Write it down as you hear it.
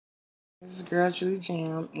This is Girl Julie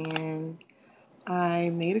Jam, and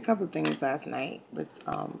I made a couple of things last night with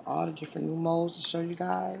all the different new molds to show you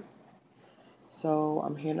guys. So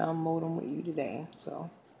I'm here to unmold them with you today.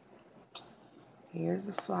 So here's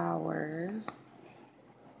the flowers.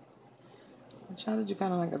 I try to do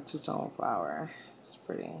kind of like a two-tone flower. It's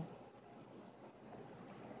pretty.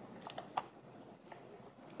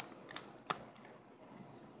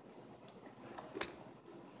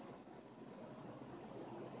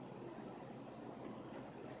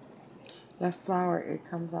 That flower, it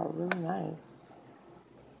comes out really nice.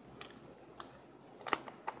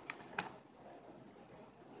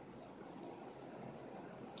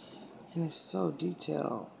 And it's so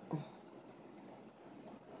detailed.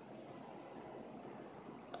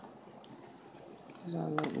 These are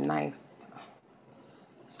really nice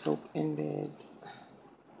soap embeds.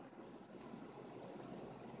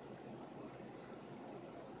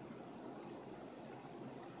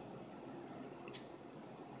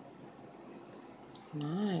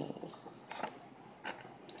 Nice.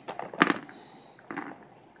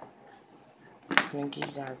 I'm going to give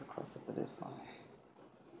you guys a close-up of this one.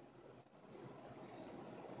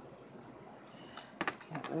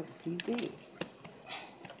 Okay, let's see this.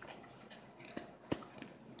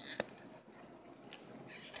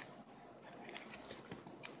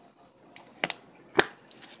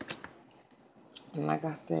 And like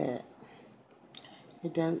I said,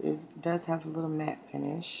 it does have a little matte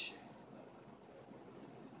finish,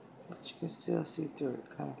 but you can still see through it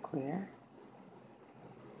kind of clear.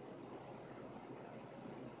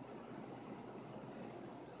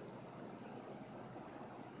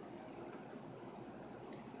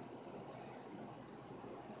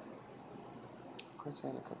 Of course, I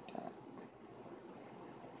gotta cut that.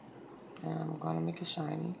 And I'm gonna make it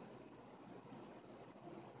shiny.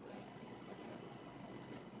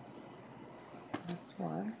 That's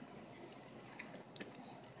one.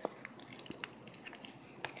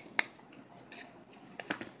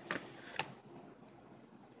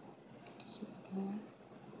 That's the other one.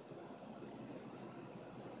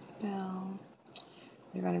 Bell.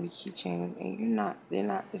 They're gonna be keychains, and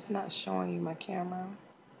it's not showing you my camera.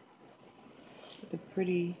 The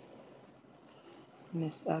prettiness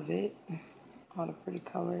of it, all the pretty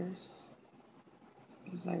colors.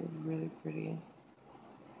 It's like really pretty.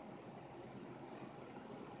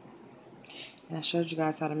 And I showed you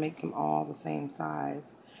guys how to make them all the same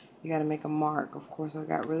size. You gotta make a mark. Of course, I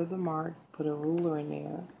got rid of the mark, put a ruler in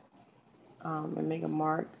there, and make a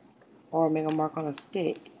mark, or make a mark on a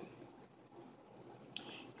stick.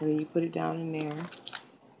 And then you put it down in there.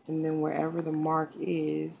 And then wherever the mark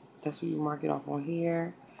is, that's where you mark it off on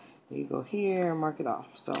here. You go here and mark it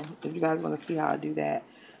off. So if you guys want to see how I do that,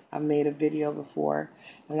 I've made a video before.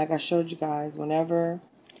 And like I showed you guys, whenever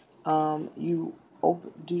you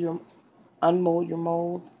unmold your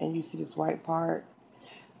molds and you see this white part,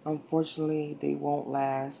 unfortunately, they won't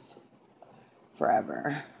last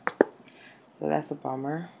forever. So that's a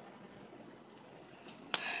bummer.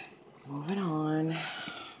 Moving on.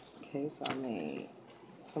 Okay, so I made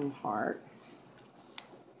some hearts.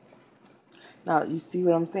 Now, you see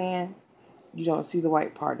what I'm saying? You don't see the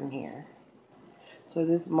white part in here. So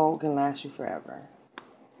this mold can last you forever,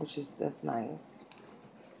 that's nice.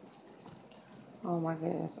 Oh my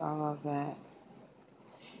goodness, I love that.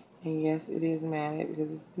 And yes, it is matted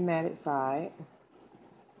because it's the matted side,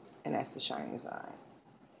 and that's the shiny side.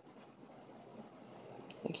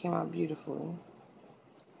 It came out beautifully.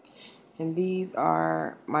 And these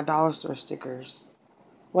are my dollar store stickers.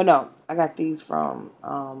 Well, no, I got these from,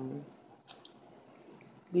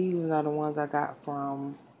 these are the ones I got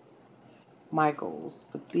from Michael's.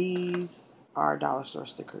 But these are dollar store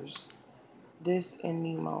stickers. This and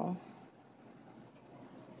Nemo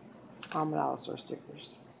are my dollar store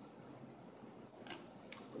stickers.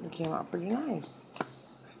 It came out pretty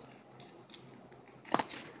nice.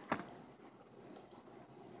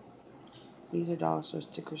 These are dollar store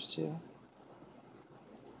stickers too.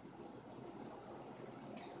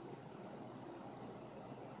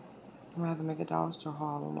 I'm gonna have to make a dollar store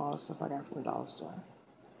haul on all the stuff I got from the dollar store.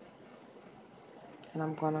 And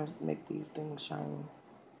I'm gonna make these things shiny.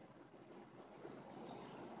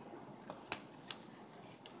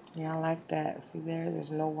 Yeah, I like that. See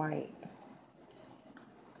there's no white.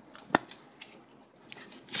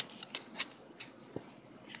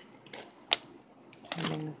 I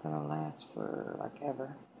think it's gonna last for like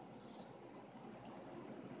ever.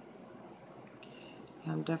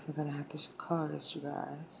 Yeah, I'm definitely gonna have to color this, you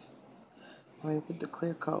guys. Let me put the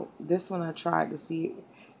clear coat. This one I tried to see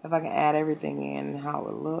if I can add everything in and how it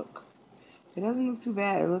would look. It doesn't look too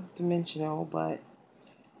bad. It looked dimensional, but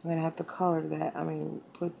I'm gonna have to color that.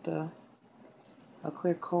 Put the a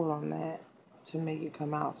clear coat on that to make it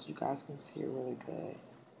come out so you guys can see it really good.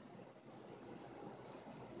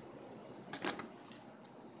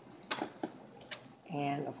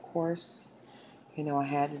 And of course, you know, I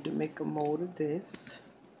had to make a mold of this.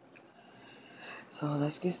 So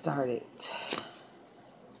let's get started.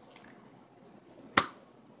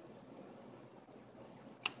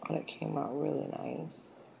 Oh, that came out really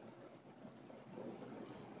nice.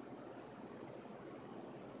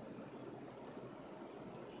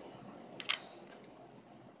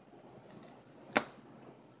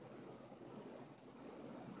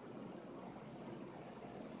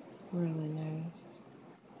 Really nice.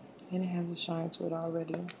 And it has a shine to it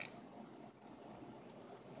already.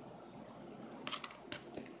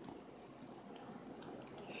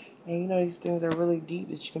 And you know these things are really deep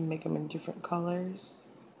that you can make them in different colors.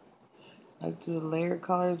 Like do the layered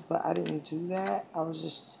colors, but I didn't do that. I was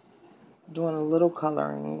just doing a little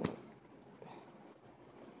coloring.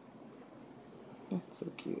 It's so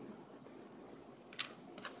cute.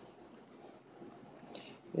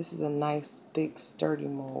 This is a nice, thick, sturdy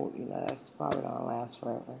mold. You know, that's probably going to last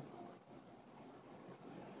forever.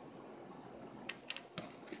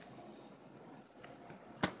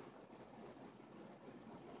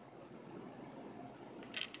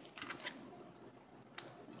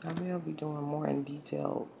 I will be doing more in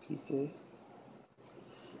detailed pieces.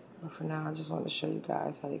 But for now, I just wanted to show you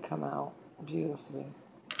guys how they come out beautifully.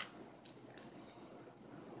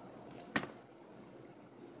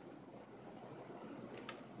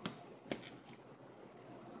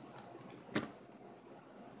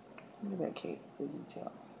 Look at that cake, the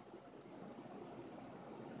detail.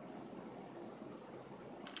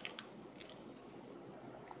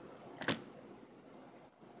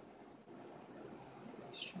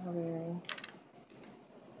 Strawberry.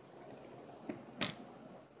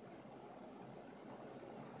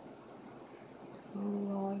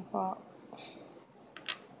 Lollipop.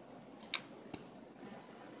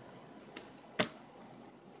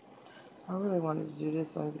 I really wanted to do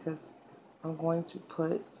this one because I'm going to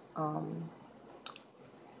put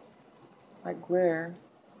like glitter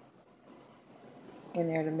in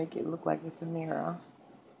there to make it look like it's a mirror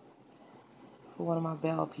for one of my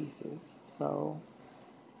bell pieces. So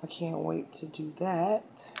I can't wait to do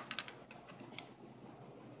that.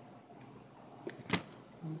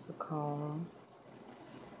 Here's a comb.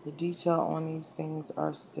 The detail on these things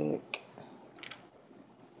are sick.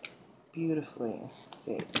 Beautifully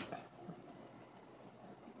sick.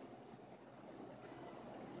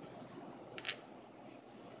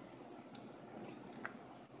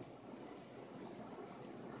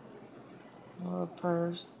 A little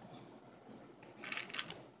purse.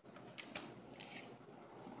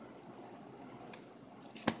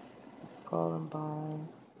 A skull and bone,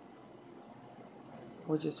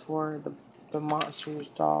 which is for the monsters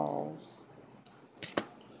dolls.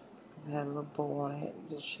 It had a little bow on it,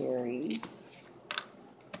 the cherries.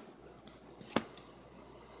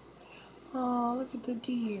 Oh, look at the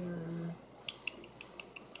deer.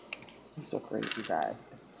 I'm so crazy, guys.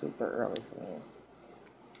 It's super early for me.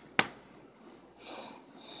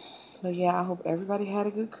 But yeah, I hope everybody had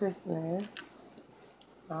a good Christmas.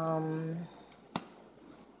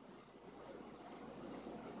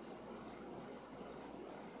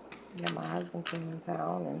 Yeah, my husband came in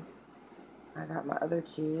town and I got my other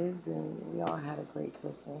kids and we all had a great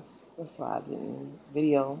Christmas. That's why I didn't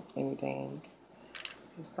video anything.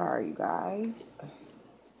 So sorry, you guys.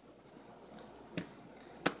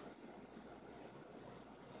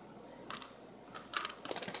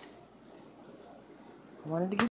 I wanted to get